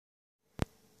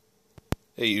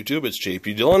Hey YouTube, it's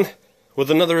JP Dillon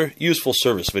with another useful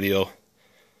service video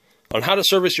on how to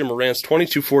service your Marantz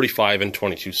 2245 and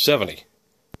 2270,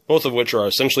 both of which are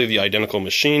essentially the identical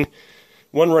machine,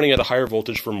 one running at a higher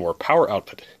voltage for more power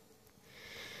output.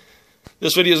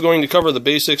 This video is going to cover the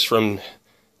basics from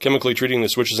chemically treating the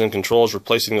switches and controls,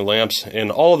 replacing the lamps,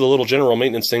 and all of the little general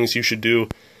maintenance things you should do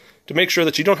to make sure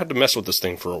that you don't have to mess with this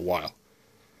thing for a while.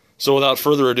 So without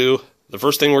further ado, the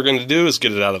first thing we're going to do is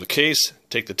get it out of the case,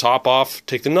 take the top off,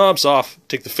 take the knobs off,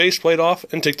 take the faceplate off,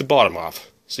 and take the bottom off,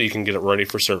 so you can get it ready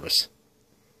for service.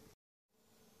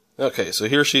 Okay, so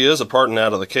here she is, apart and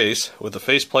out of the case, with the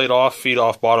faceplate off, feet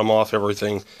off, bottom off,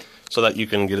 everything, so that you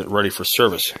can get it ready for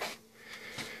service.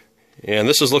 And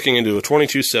this is looking into a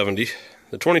 2270.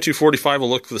 The 2245 will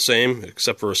look the same,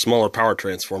 except for a smaller power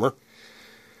transformer.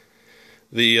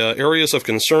 The areas of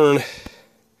concern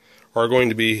are going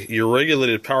to be your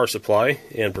regulated power supply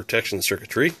and protection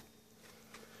circuitry,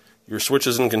 your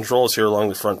switches and controls here along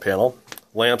the front panel,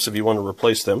 lamps if you want to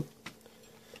replace them,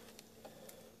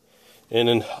 and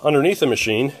then underneath the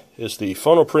machine is the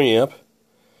phono preamp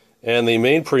and the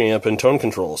main preamp and tone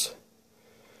controls.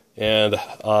 And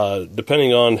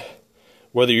depending on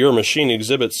whether your machine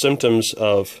exhibits symptoms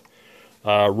of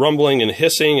rumbling and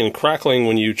hissing and crackling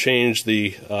when you change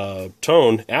the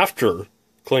tone after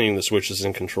cleaning the switches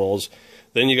and controls,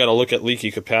 then you got to look at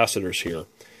leaky capacitors here,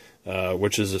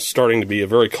 which is starting to be a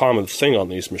very common thing on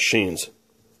these machines.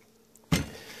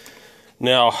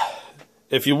 Now,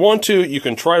 if you want to, you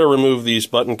can try to remove these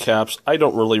button caps. I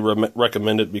don't really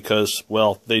recommend it because,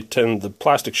 well, the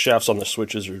plastic shafts on the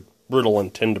switches are brittle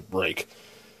and tend to break.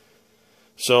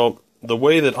 So the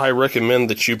way that I recommend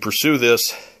that you pursue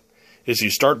this is you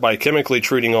start by chemically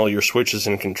treating all your switches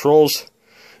and controls,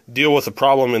 deal with the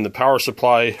problem in the power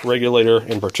supply, regulator,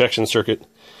 and protection circuit,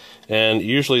 and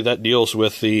usually that deals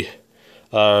with the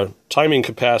timing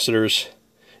capacitors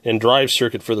and drive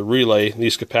circuit for the relay.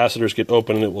 These capacitors get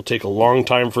open and it will take a long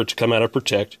time for it to come out of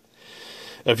protect.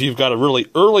 If you've got a really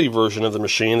early version of the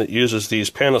machine that uses these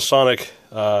Panasonic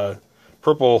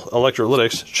purple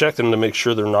electrolytics, check them to make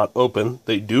sure they're not open.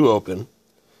 They do open.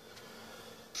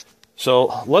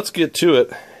 So let's get to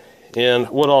it. And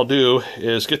what I'll do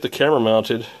is get the camera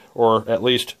mounted, or at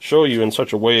least show you in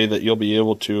such a way that you'll be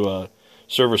able to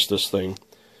service this thing.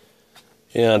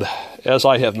 And as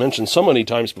I have mentioned so many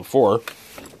times before,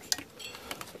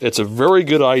 it's a very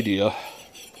good idea,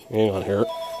 hang on here,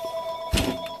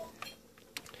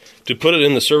 to put it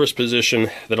in the service position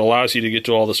that allows you to get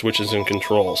to all the switches and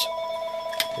controls.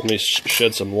 Let me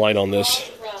shed some light on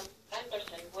this.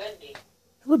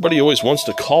 Everybody always wants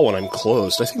to call when I'm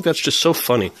closed. I think that's just so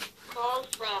funny.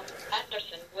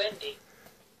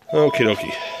 Okie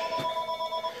dokie.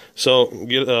 So,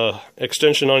 get an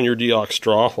extension on your deaux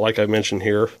straw, like I mentioned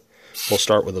here. We'll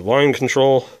start with the volume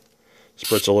control,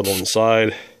 spritz a little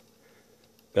inside,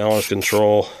 balance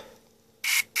control,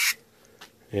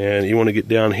 and you want to get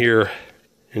down here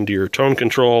into your tone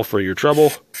control for your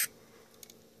treble.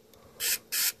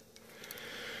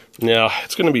 Now,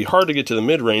 it's going to be hard to get to the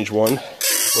mid-range one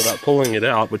without pulling it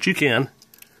out, but you can.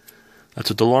 That's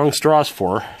what the long straw's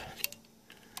for.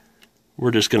 We're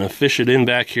just going to fish it in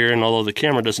back here, and although the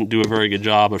camera doesn't do a very good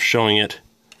job of showing it,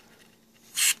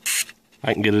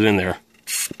 I can get it in there.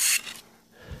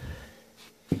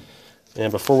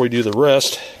 And before we do the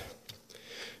rest,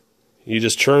 you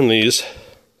just turn these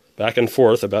back and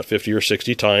forth about 50 or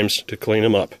 60 times to clean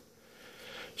them up.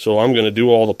 So I'm going to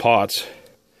do all the pots,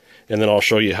 and then I'll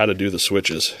show you how to do the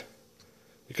switches,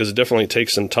 because it definitely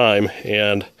takes some time,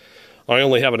 and I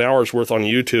only have an hour's worth on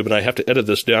YouTube, and I have to edit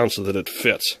this down so that it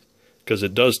fits, because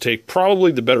it does take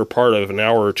probably the better part of an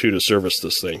hour or two to service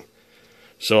this thing.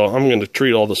 So I'm going to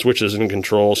treat all the switches and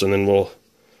controls, and then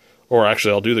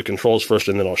I'll do the controls first,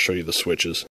 and then I'll show you the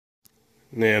switches.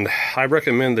 And I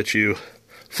recommend that you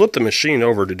flip the machine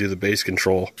over to do the base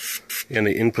control and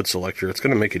the input selector. It's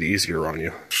going to make it easier on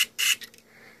you.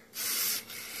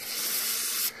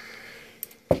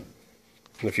 And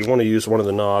if you want to use one of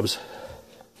the knobs,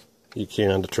 you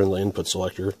can to turn the input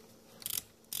selector.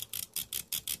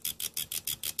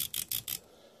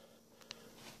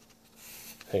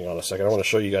 Hang on a second, I want to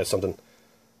show you guys something.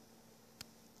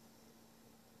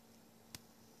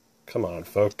 Come on,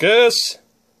 focus!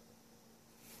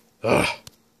 Ugh.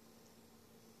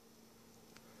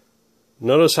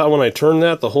 Notice how when I turn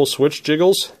that, the whole switch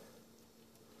jiggles?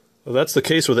 Well, that's the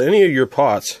case with any of your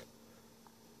pots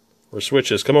or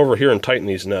switches. Come over here and tighten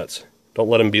these nuts. Don't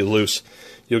let them be loose.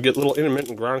 You'll get little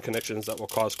intermittent ground connections that will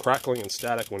cause crackling and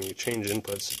static when you change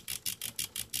inputs.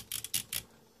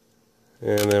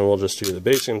 And then we'll just do the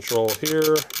base control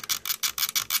here.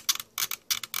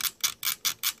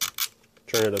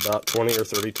 Turn it about 20 or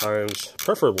 30 times,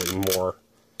 preferably more.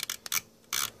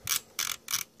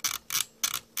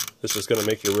 This is going to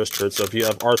make your wrist hurt, so if you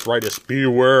have arthritis,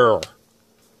 beware.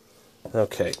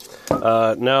 Okay,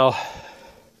 now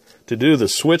to do the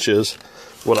switches,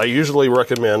 what I usually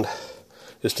recommend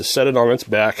is to set it on its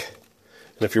back,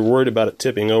 and if you're worried about it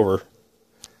tipping over,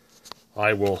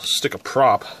 I will stick a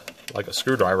prop, like a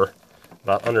screwdriver,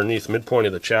 about underneath midpoint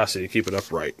of the chassis to keep it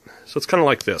upright. So it's kind of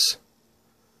like this.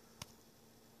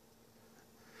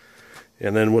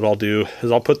 And then what I'll do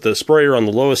is I'll put the sprayer on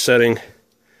the lowest setting,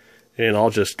 and I'll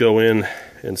just go in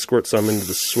and squirt some into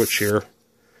the switch here.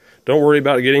 Don't worry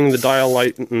about getting the dial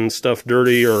light and stuff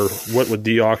dirty or wet with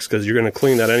deox, because you're going to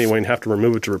clean that anyway and have to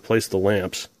remove it to replace the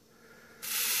lamps.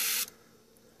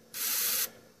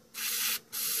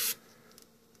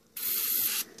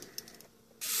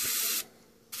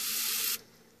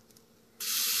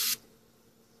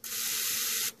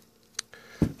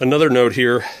 Another note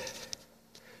here,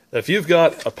 if you've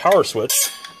got a power switch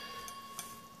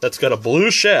that's got a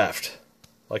blue shaft,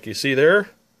 like you see there,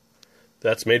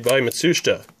 that's made by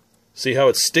Matsushita. See how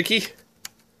it's sticky?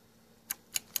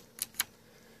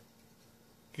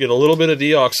 Get a little bit of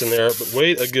deox in there, but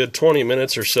wait a good 20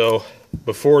 minutes or so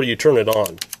before you turn it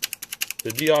on.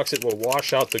 The deox, it will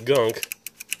wash out the gunk.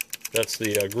 That's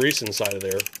the grease inside of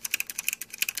there.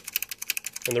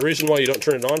 And the reason why you don't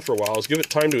turn it on for a while is give it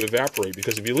time to evaporate,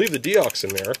 because if you leave the deox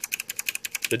in there,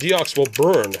 the deox will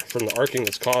burn from the arcing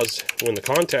that's caused when the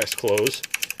contacts close,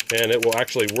 and it will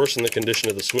actually worsen the condition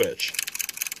of the switch.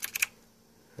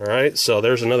 Alright, so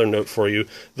there's another note for you.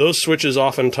 Those switches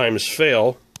oftentimes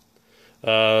fail,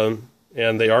 and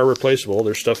they are replaceable.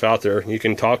 There's stuff out there. You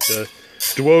can talk to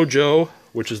Duo Joe,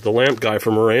 which is the lamp guy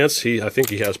from Marantz. I think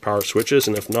he has power switches,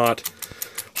 and if not,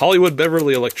 Hollywood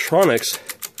Beverly Electronics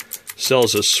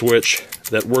sells a switch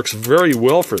that works very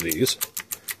well for these,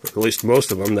 or at least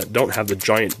most of them, that don't have the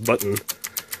giant button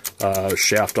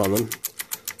shaft on them.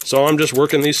 So I'm just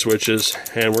working these switches,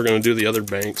 and we're going to do the other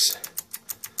banks.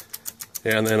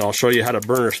 And then I'll show you how to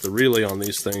burnish the relay on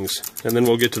these things, and then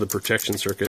we'll get to the protection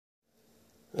circuit.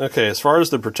 Okay, as far as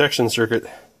the protection circuit,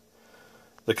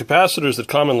 the capacitors that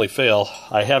commonly fail,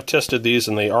 I have tested these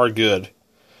and they are good,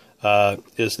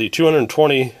 is the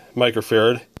 220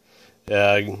 microfarad.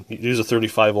 You use a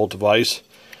 35 volt device.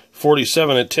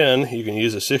 47 at 10, you can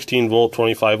use a 16 volt,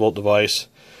 25 volt device.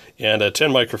 And a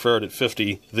 10 microfarad at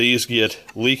 50, these get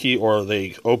leaky or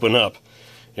they open up.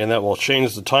 And that will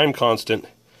change the time constant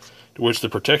to which the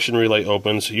protection relay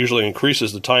opens, usually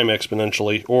increases the time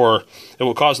exponentially, or it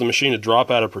will cause the machine to drop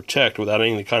out of protect without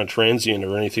any kind of transient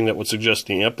or anything that would suggest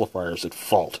the amplifier is at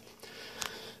fault.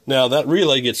 Now that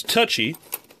relay gets touchy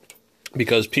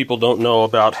because people don't know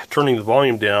about turning the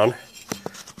volume down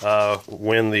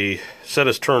when the set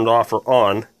is turned off or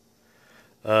on.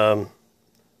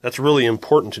 That's really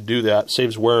important to do that. It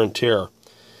saves wear and tear.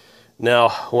 Now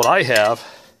what I have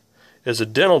is a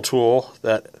dental tool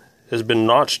that has been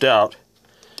notched out,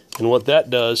 and what that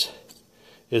does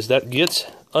is that gets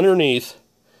underneath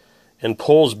and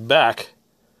pulls back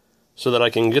so that I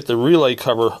can get the relay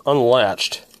cover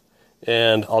unlatched,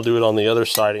 and I'll do it on the other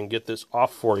side and get this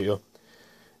off for you,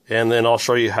 and then I'll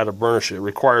show you how to burnish it. It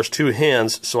requires two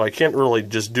hands, so I can't really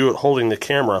just do it holding the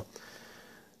camera.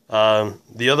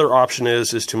 The other option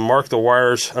is to mark the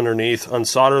wires underneath,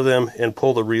 unsolder them, and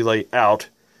pull the relay out.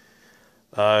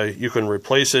 You can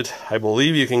replace it. I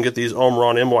believe you can get these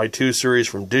Omron MY2 series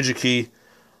from DigiKey.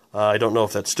 I don't know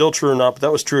if that's still true or not, but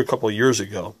that was true a couple of years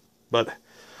ago. But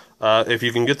if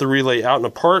you can get the relay out and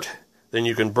apart, then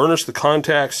you can burnish the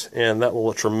contacts, and that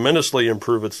will tremendously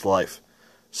improve its life.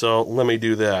 So let me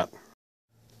do that.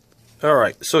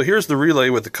 Alright, so here's the relay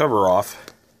with the cover off.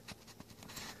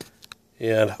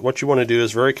 And what you want to do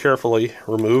is very carefully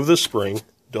remove the spring.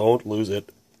 Don't lose it.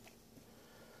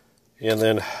 And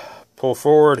then pull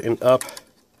forward and up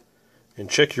and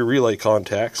check your relay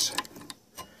contacts.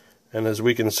 And as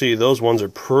we can see, those ones are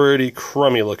pretty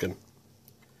crummy looking.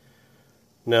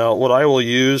 Now what I will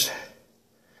use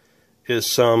is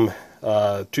some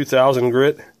 2000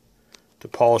 grit to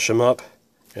polish them up.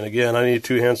 And again, I need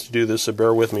two hands to do this, so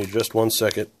bear with me just 1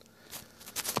 second.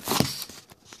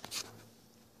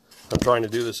 I'm trying to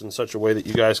do this in such a way that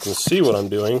you guys can see what I'm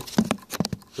doing,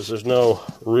 because there's no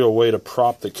real way to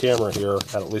prop the camera here,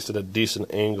 at least at a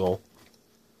decent angle.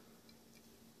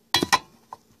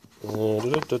 We're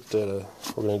going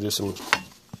to do some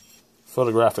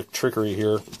photographic trickery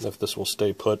here, if this will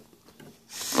stay put.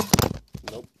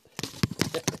 Nope.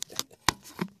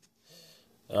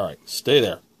 Alright, stay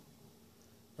there.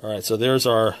 Alright, so there's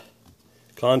our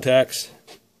contacts.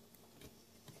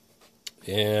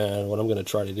 And what I'm going to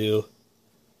try to do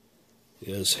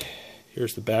is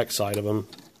Here's the back side of them,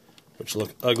 which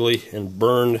look ugly and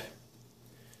burned.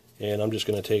 And I'm just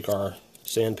going to take our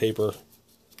sandpaper.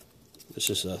 This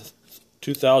is a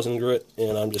 2000 grit,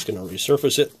 and I'm just going to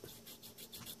resurface it.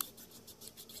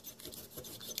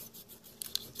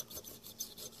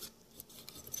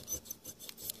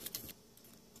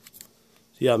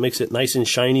 Yeah, it makes it nice and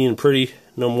shiny and pretty.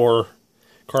 No more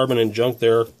carbon and junk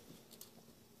there.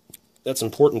 That's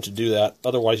important to do that.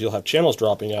 Otherwise, you'll have channels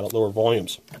dropping out at lower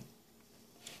volumes.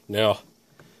 Now,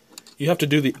 you have to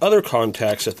do the other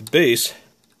contacts at the base,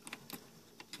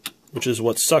 which is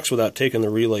what sucks without taking the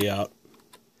relay out.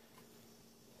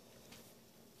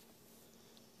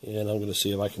 And I'm going to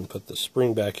see if I can put the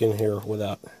spring back in here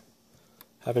without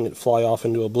having it fly off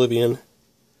into oblivion.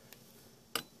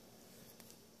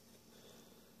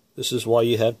 This is why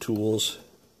you have tools.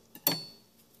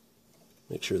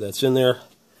 Make sure that's in there.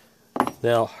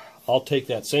 Now, I'll take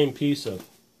that same piece of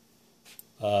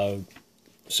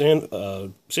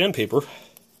sandpaper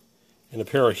and a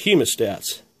pair of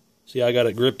hemostats. See, I got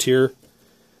it gripped here,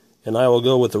 and I will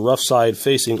go with the rough side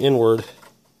facing inward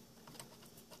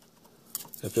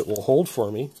if it will hold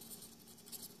for me.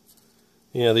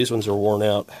 Yeah, these ones are worn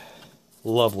out.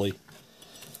 Lovely.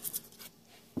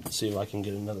 Let's see if I can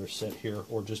get another set here,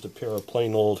 or just a pair of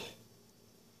plain old.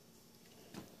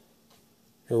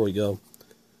 Here we go.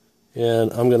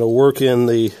 And I'm going to work in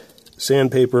the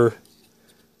sandpaper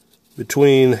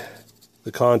between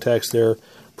the contacts there,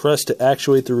 press to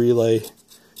actuate the relay,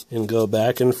 and go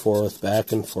back and forth,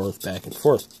 back and forth, back and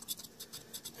forth.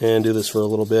 And do this for a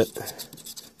little bit.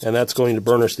 And that's going to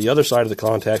burnish the other side of the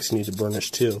contacts you need to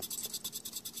burnish too.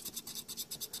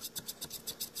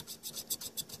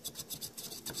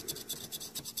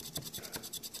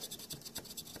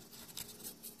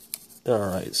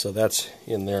 Alright, so that's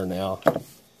in there now.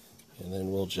 And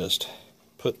then we'll just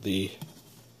put the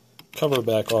cover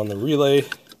back on the relay.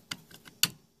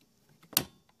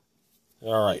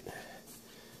 Alright.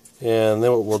 And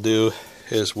then what we'll do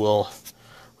is we'll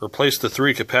replace the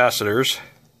 3 capacitors.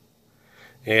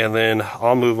 And then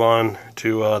I'll move on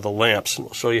to the lamps, and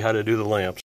we'll show you how to do the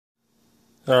lamps.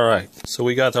 Alright, so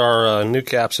we got our new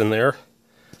caps in there.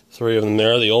 3 of them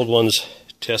there. The old ones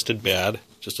tested bad,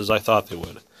 just as I thought they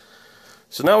would.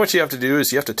 So now what you have to do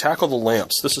is you have to tackle the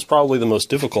lamps. This is probably the most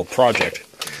difficult project.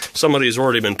 Somebody's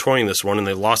already been toying this one, and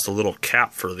they lost the little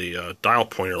cap for the dial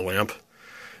pointer lamp.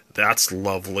 That's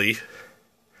lovely.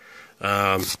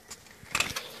 The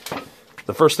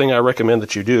first thing I recommend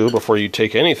that you do before you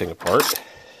take anything apart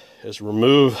is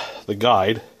remove the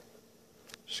guide.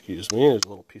 Excuse me, there's a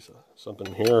little piece of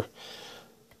something here.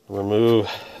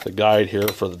 Remove the guide here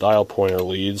for the dial pointer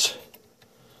leads.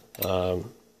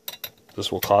 This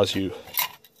will cause you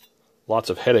lots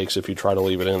of headaches if you try to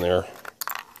leave it in there.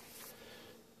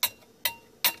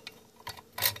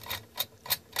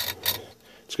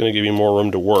 It's going to give you more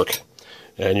room to work,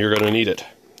 and you're going to need it.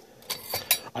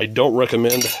 I don't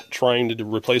recommend trying to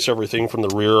replace everything from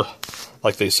the rear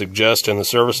like they suggest in the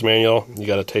service manual. You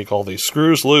got to take all these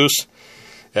screws loose,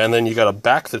 and then you got to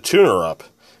back the tuner up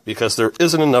because there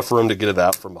isn't enough room to get it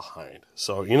out from behind.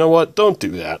 So you know what? Don't do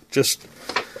that.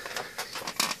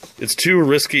 It's too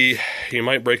risky. You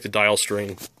might break the dial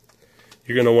string.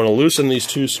 You're going to want to loosen these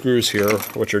 2 screws here,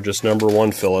 which are just number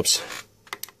 1 Phillips.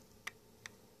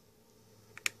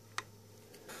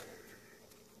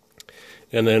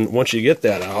 And then once you get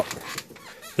that out,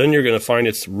 then you're going to find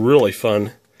it's really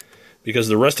fun because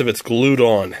the rest of it's glued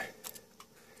on.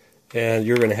 And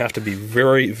you're going to have to be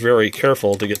very, very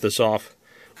careful to get this off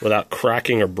without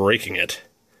cracking or breaking it.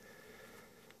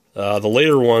 The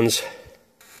later ones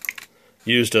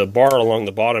used a bar along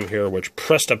the bottom here, which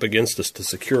pressed up against this to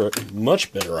secure it.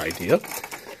 Much better idea.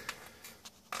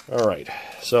 Alright,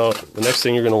 so the next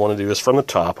thing you're going to want to do is from the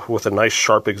top with a nice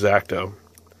sharp X-Acto.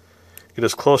 Get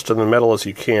as close to the metal as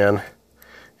you can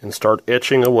and start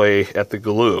etching away at the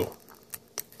glue.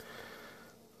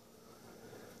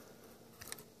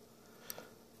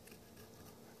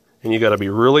 And you got to be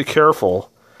really careful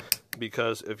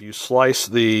because if you slice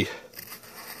the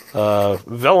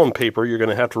vellum paper, you're going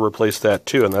to have to replace that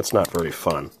too, and that's not very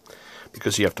fun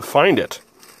because you have to find it.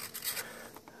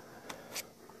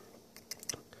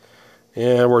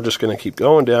 And we're just going to keep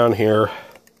going down here,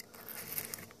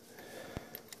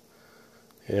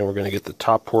 and we're going to get the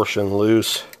top portion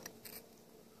loose.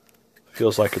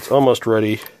 Feels like it's almost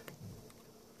ready.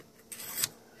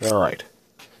 Alright.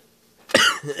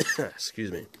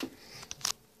 Excuse me.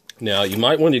 Now you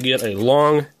might want to get a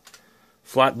long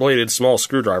flat-bladed small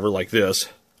screwdriver like this.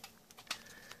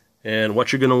 And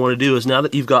what you're going to want to do is, now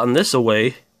that you've gotten this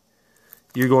away,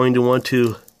 you're going to want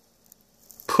to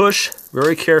push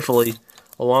very carefully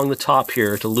along the top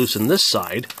here to loosen this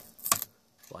side,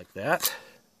 like that.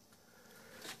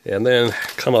 And then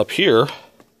come up here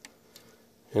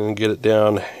and get it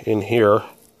down in here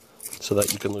so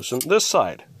that you can loosen this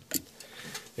side.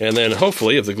 And then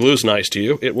hopefully, if the glue's nice to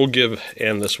you, it will give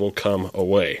and this will come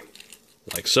away.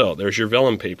 Like so. There's your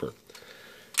vellum paper.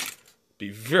 Be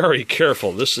very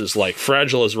careful. This is like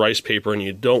fragile as rice paper and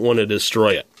you don't want to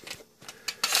destroy it.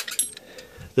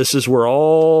 This is where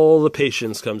all the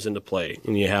patience comes into play,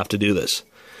 and you have to do this.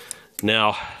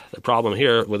 Now, the problem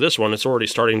here with this one, it's already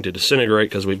starting to disintegrate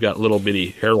because we've got little bitty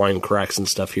hairline cracks and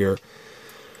stuff here.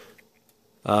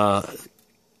 So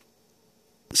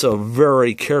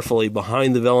very carefully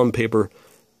behind the vellum paper,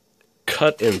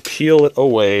 cut and peel it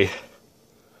away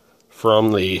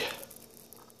from the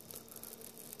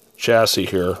chassis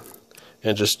here,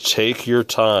 and just take your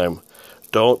time.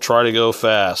 Don't try to go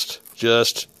fast.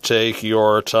 Just take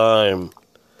your time.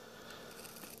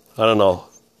 I don't know.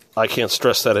 I can't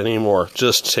stress that anymore.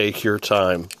 Just take your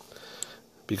time.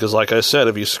 Because like I said,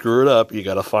 if you screw it up, you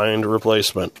got to find a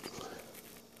replacement.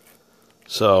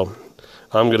 So,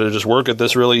 I'm going to just work at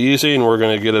this really easy, and we're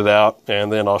going to get it out,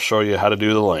 and then I'll show you how to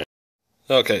do the lamp.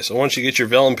 Okay, so once you get your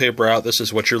vellum paper out, this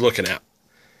is what you're looking at.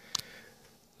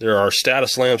 There are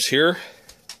status lamps here,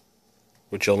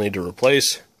 which you'll need to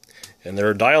replace. And there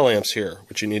are dial lamps here,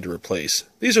 which you need to replace.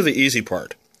 These are the easy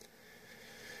part.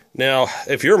 Now,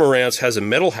 if your Marantz has a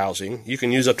metal housing, you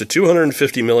can use up to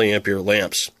 250 milliampere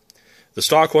lamps. The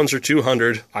stock ones are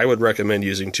 200. I would recommend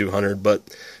using 200, but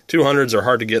 200s are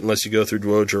hard to get unless you go through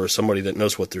Doja or somebody that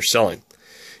knows what they're selling.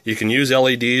 You can use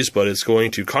LEDs, but it's going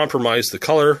to compromise the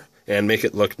color and make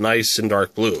it look nice and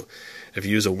dark blue. If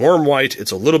you use a warm white,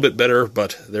 it's a little bit better,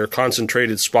 but their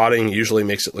concentrated spotting usually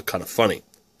makes it look kind of funny.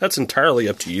 That's entirely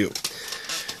up to you.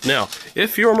 Now,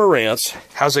 if your Marantz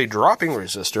has a dropping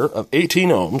resistor of 18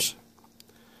 ohms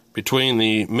between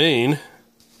the main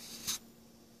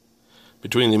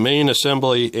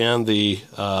assembly and the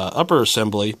upper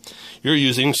assembly, you're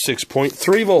using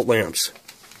 6.3 volt lamps.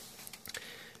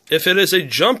 If it is a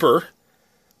jumper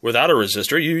without a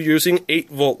resistor, you're using 8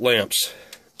 volt lamps.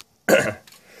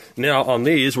 Now, on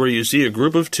these, where you see a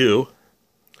group of two,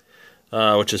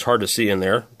 which is hard to see in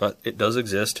there, but it does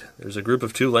exist. There's a group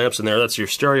of 2 lamps in there. That's your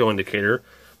stereo indicator.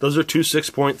 Those are two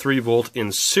 6.3 volt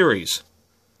in series.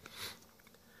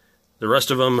 The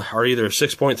rest of them are either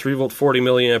 6.3 volt 40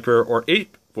 milliampere or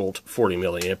 8 volt 40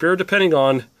 milliampere, depending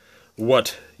on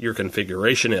what your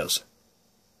configuration is.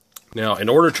 Now, in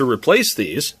order to replace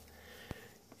these,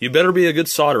 you better be a good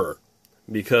solderer,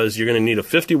 because you're going to need a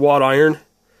 50 watt iron,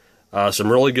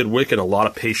 some really good wick, and a lot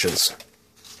of patience.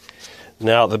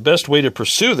 Now, the best way to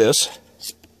pursue this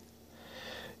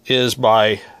is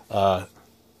by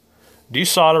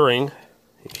desoldering,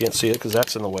 you can't see it because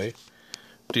that's in the way,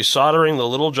 desoldering the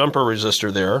little jumper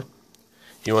resistor there.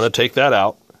 You want to take that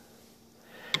out.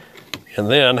 And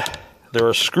then there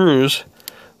are screws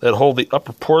that hold the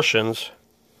upper portions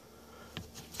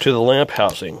to the lamp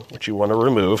housing, which you want to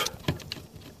remove.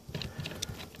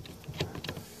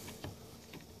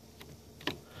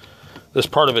 This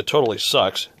part of it totally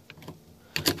sucks,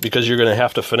 because you're going to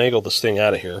have to finagle this thing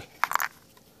out of here.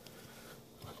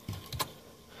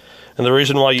 And the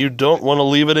reason why you don't want to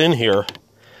leave it in here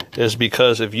is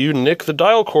because if you nick the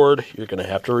dial cord, you're going to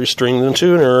have to restring the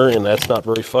tuner, and that's not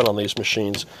very fun on these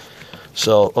machines.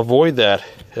 So avoid that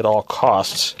at all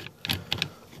costs.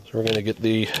 So we're going to get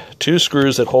the 2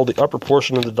 screws that hold the upper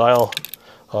portion of the dial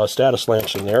status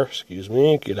lamps in there. Excuse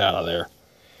me, get out of there.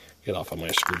 Get off of my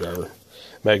screwdriver.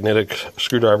 Magnetic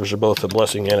screwdrivers are both a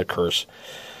blessing and a curse.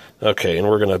 Okay, and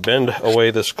we're going to bend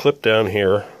away this clip down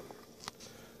here.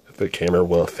 If the camera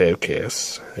will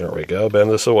focus. There we go,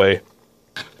 bend this away.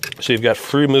 So you've got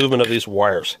free movement of these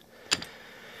wires.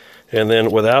 And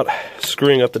then without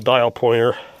screwing up the dial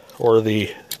pointer or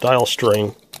the dial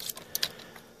string,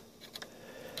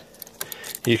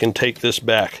 you can take this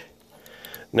back.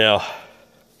 Now,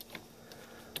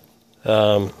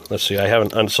 let's see, I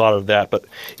haven't unsoldered that, but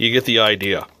you get the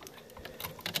idea.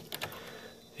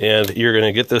 And you're going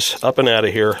to get this up and out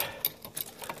of here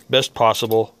best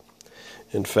possible.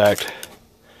 In fact,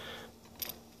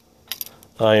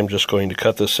 I am just going to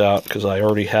cut this out because I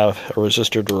already have a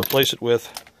resistor to replace it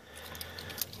with.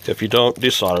 If you don't,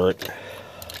 desolder it.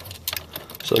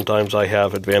 Sometimes I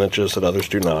have advantages that others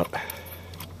do not.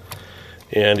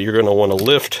 And you're going to want to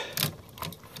lift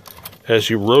as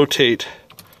you rotate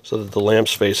so that the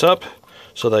lamps face up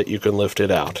so that you can lift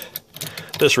it out.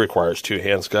 This requires 2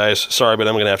 hands, guys. Sorry, but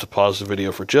I'm going to have to pause the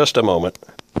video for just a moment.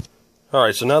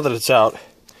 Alright, so now that it's out,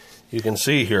 you can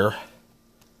see here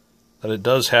that it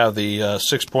does have the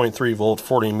 6.3 volt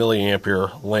 40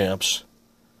 milliampere lamps.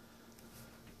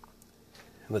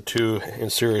 the two in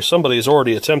series. Somebody's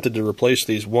already attempted to replace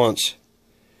these once,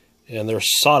 and their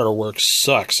solder work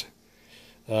sucks.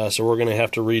 So we're going to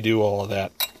have to redo all of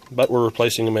that. But we're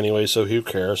replacing them anyway, so who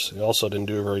cares? They also didn't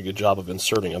do a very good job of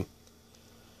inserting them.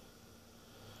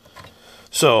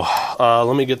 So,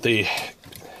 let me get the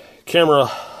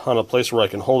camera on a place where I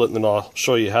can hold it, and then I'll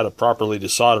show you how to properly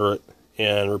desolder it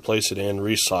and replace it and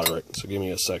resolder it. So give me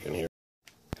a second here.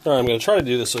 Alright, I'm going to try to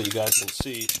do this so you guys can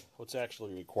see what's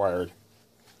actually required.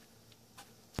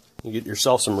 You get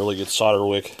yourself some really good solder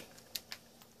wick,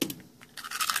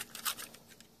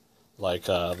 like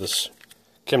this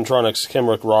Chemtronics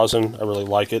Chemrick rosin. I really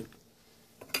like it.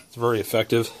 It's very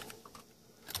effective.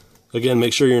 Again,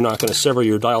 make sure you're not going to sever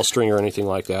your dial string or anything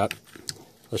like that.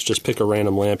 Let's just pick a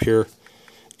random lamp here.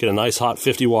 Get a nice hot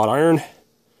 50-watt iron,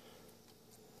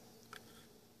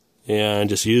 and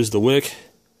just use the wick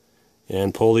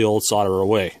and pull the old solder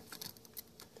away.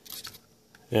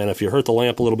 And if you hurt the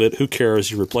lamp a little bit, who cares?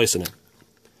 You're replacing it.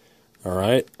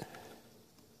 Alright.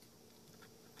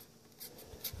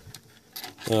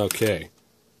 Okay.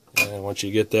 And once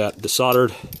you get that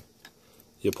desoldered,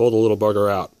 you pull the little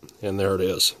bugger out, and there it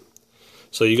is.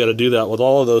 So you got to do that with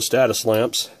all of those status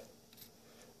lamps,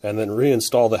 and then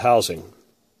reinstall the housing.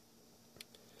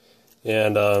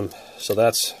 And so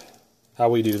that's how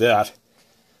we do that.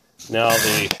 Now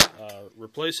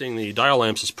replacing the dial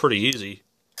lamps is pretty easy.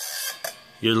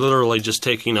 You're literally just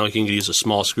taking, you can use a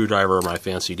small screwdriver or my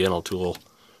fancy dental tool,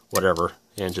 whatever,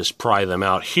 and just pry them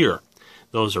out here.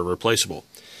 Those are replaceable.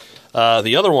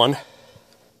 The other one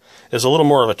is a little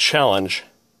more of a challenge.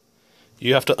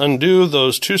 You have to undo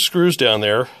those two screws down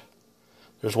there.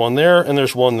 There's one there and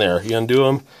there's one there. You undo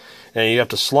them and you have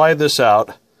to slide this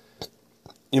out.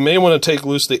 You may want to take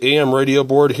loose the AM radio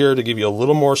board here to give you a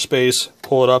little more space.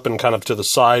 Pull it up and kind of to the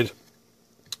side.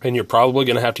 And you're probably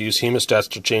going to have to use hemostats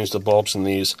to change the bulbs in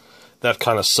these. That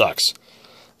kind of sucks.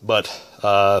 But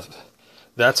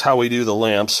that's how we do the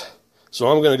lamps. So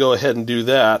I'm going to go ahead and do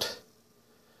that.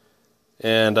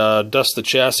 And dust the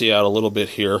chassis out a little bit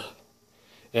here.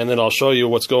 And then I'll show you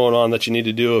what's going on that you need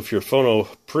to do if your phono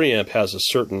preamp has a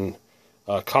certain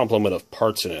complement of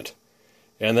parts in it.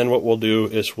 And then what we'll do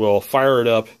is we'll fire it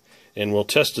up and we'll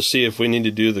test to see if we need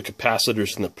to do the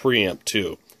capacitors in the preamp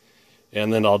too.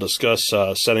 And then I'll discuss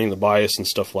setting the bias and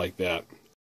stuff like that.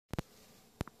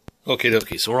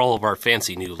 Okay, so all of our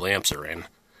fancy new lamps are in.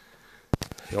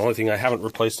 The only thing I haven't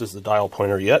replaced is the dial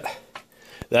pointer yet.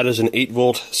 That is an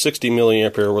 8-volt, 60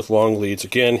 milliampere with long leads.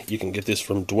 Again, you can get this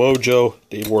from Dwojo,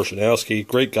 Dave Warshanowski,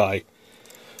 great guy.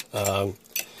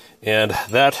 And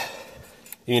that,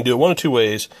 you can do it one of two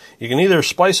ways. You can either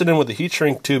splice it in with the heat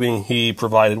shrink tubing he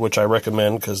provided, which I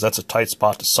recommend because that's a tight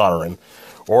spot to solder in.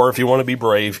 Or if you want to be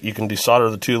brave, you can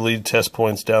desolder the two lead test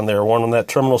points down there, one on that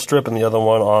terminal strip and the other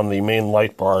one on the main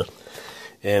light bar,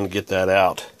 and get that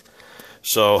out.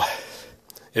 So,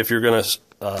 if you're going to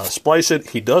splice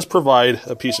it, he does provide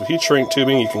a piece of heat shrink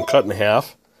tubing you can cut in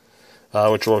half,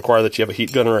 which will require that you have a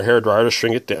heat gun or a hairdryer to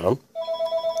shrink it down.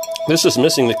 This is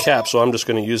missing the cap, so I'm just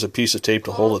going to use a piece of tape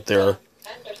to hold it there.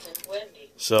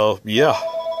 So, yeah,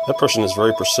 that person is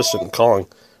very persistent in calling.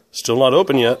 Still not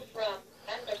open yet.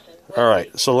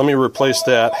 Alright, so let me replace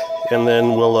that, and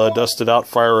then we'll dust it out,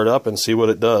 fire it up, and see what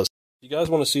it does. If you guys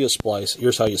want to see a splice,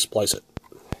 here's how you splice it.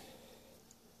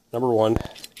 Number one,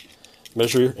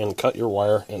 measure and cut your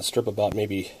wire and strip about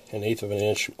maybe 1/8 of an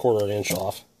inch, 1/4 of an inch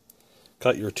off.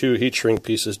 Cut your two heat shrink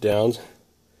pieces down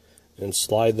and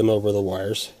slide them over the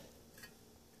wires.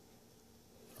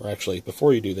 Or actually,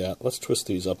 before you do that, let's twist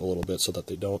these up a little bit so that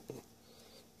they don't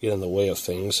get in the way of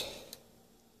things.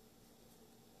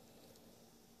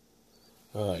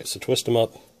 Alright, so twist them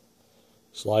up,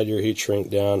 slide your heat shrink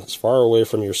down as far away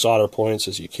from your solder points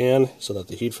as you can so that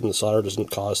the heat from the solder doesn't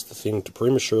cause the thing to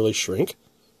prematurely shrink.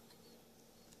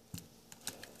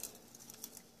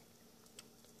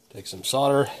 Take some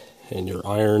solder and your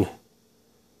iron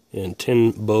and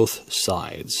tin both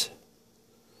sides.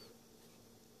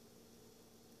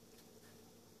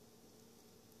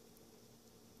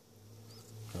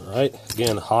 Alright,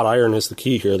 again, hot iron is the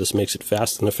key here. This makes it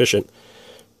fast and efficient.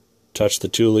 Touch the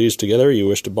two leads together you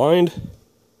wish to bind.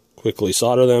 Quickly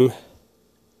solder them.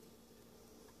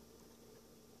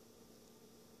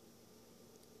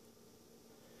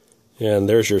 And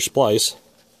there's your splice.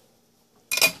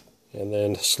 And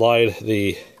then slide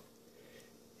the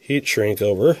heat shrink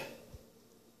over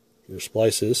your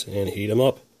splices and heat them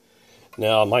up.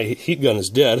 Now my heat gun is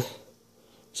dead,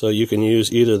 so you can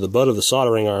use either the butt of the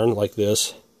soldering iron like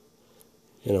this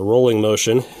in a rolling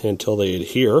motion until they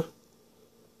adhere,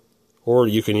 or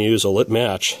you can use a lit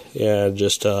match and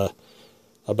just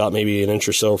about maybe an inch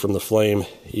or so from the flame,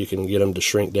 you can get them to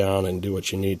shrink down and do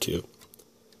what you need to.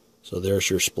 So there's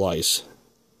your splice.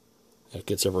 That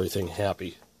gets everything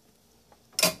happy.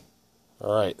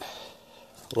 Alright,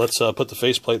 let's put the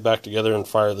faceplate back together and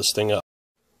fire this thing up.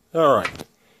 Alright,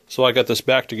 so I got this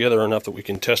back together enough that we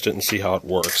can test it and see how it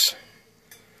works.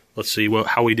 Let's see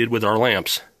how we did with our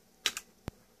lamps.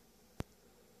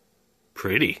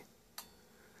 Pretty.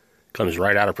 Comes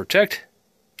right out of Protect.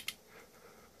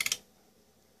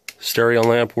 Stereo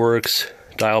lamp works,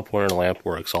 dial pointer lamp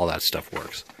works, all that stuff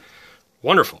works.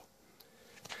 Wonderful.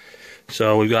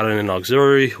 So we've got an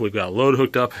auxiliary, we've got a load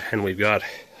hooked up, and we've got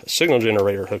a signal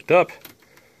generator hooked up.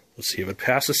 Let's see if it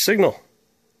passes signal.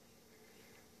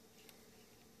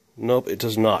 Nope, it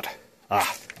does not.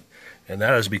 And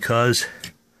that is because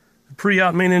the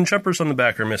pre-out main and jumpers on the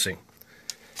back are missing.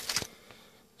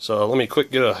 So let me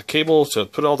quick get a cable to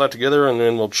put all that together, and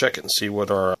then we'll check it and see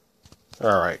what our...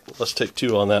 Alright, let's take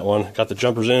 2 on that one. Got the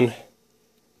jumpers in.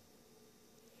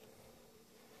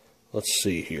 Let's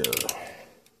see here.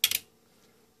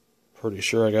 Pretty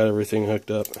sure I got everything hooked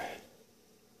up.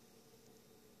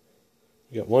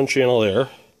 We got 1 channel there.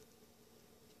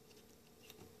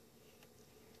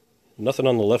 Nothing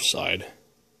on the left side.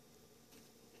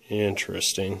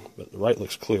 Interesting, but the right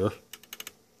looks clear.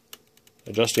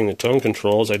 Adjusting the tone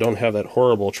controls, I don't have that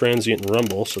horrible transient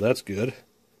rumble, so that's good.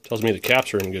 Tells me the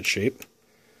caps are in good shape.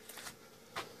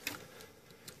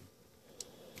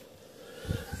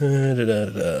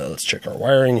 Let's check our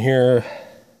wiring here.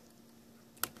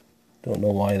 Don't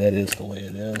know why that is the way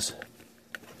it is.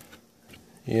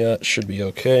 Yeah, it should be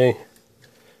okay.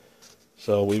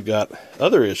 So we've got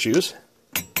other issues.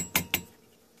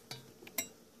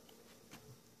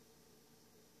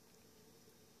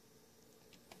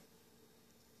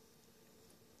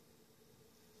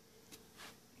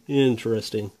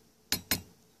 Interesting.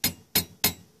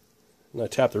 When I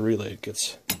tap the relay, it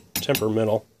gets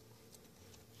temperamental.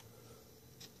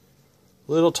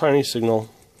 Little tiny signal.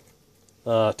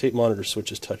 Tape monitor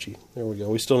switch is touchy. There we go.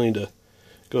 We still need to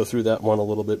go through that one a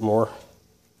little bit more.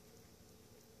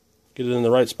 Get it in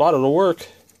the right spot, it'll work.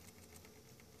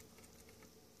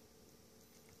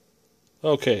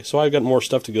 Okay, so I've got more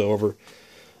stuff to go over.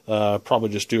 Probably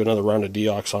just do another round of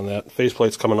deox on that.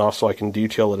 Faceplate's coming off so I can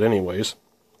detail it anyways.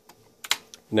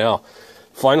 Now,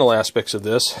 final aspects of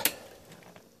this.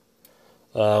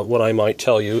 What I might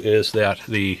tell you is that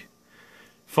the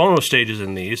phono stages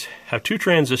in these have 2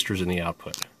 transistors in the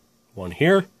output. One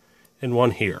here and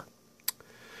one here.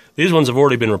 These ones have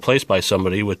already been replaced by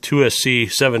somebody with 2SC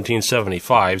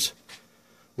 1775s,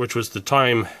 which was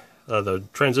the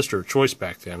transistor of choice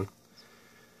back then.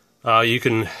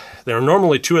 They're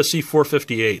normally 2SC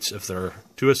 458s. If they're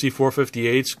 2SC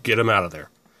 458s, get them out of there.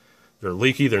 They're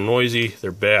leaky, they're noisy,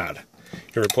 they're bad.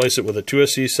 You can replace it with a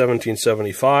 2SC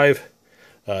 1775,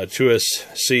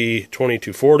 2SC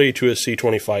 2240, 2SC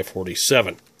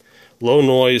 2547. Low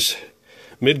noise,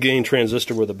 mid-gain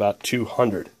transistor with about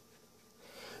 200.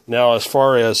 Now, as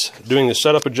far as doing the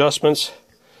setup adjustments,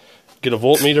 get a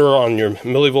voltmeter on your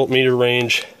millivolt meter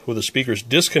range with the speakers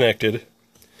disconnected.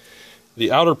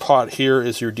 The outer pot here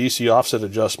is your DC offset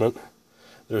adjustment.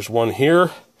 There's one here,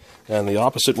 and the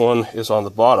opposite one is on the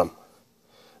bottom.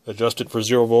 Adjust it for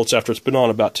 0 volts after it's been on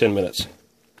about 10 minutes.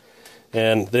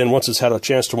 And then once it's had a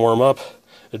chance to warm up,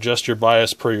 adjust your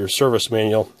bias per your service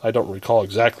manual. I don't recall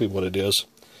exactly what it is.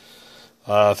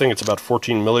 I think it's about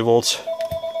 14 millivolts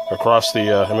across the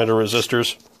emitter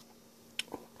resistors.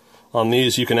 On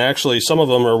these, you can actually, some of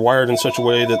them are wired in such a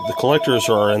way that the collectors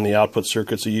are in the output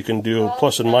circuit, so you can do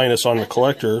plus and minus on the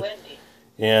collector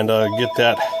and get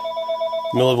that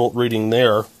millivolt reading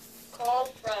there.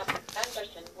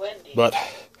 But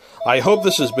I hope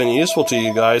this has been useful to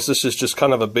you guys. This is just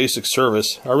kind of a basic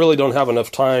service. I really don't have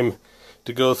enough time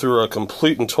to go through a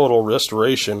complete and total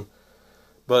restoration,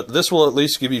 but this will at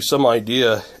least give you some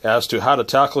idea as to how to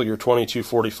tackle your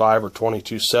 2245 or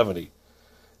 2270.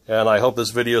 And I hope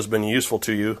this video has been useful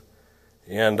to you.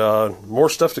 And more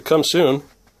stuff to come soon.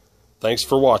 Thanks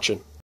for watching.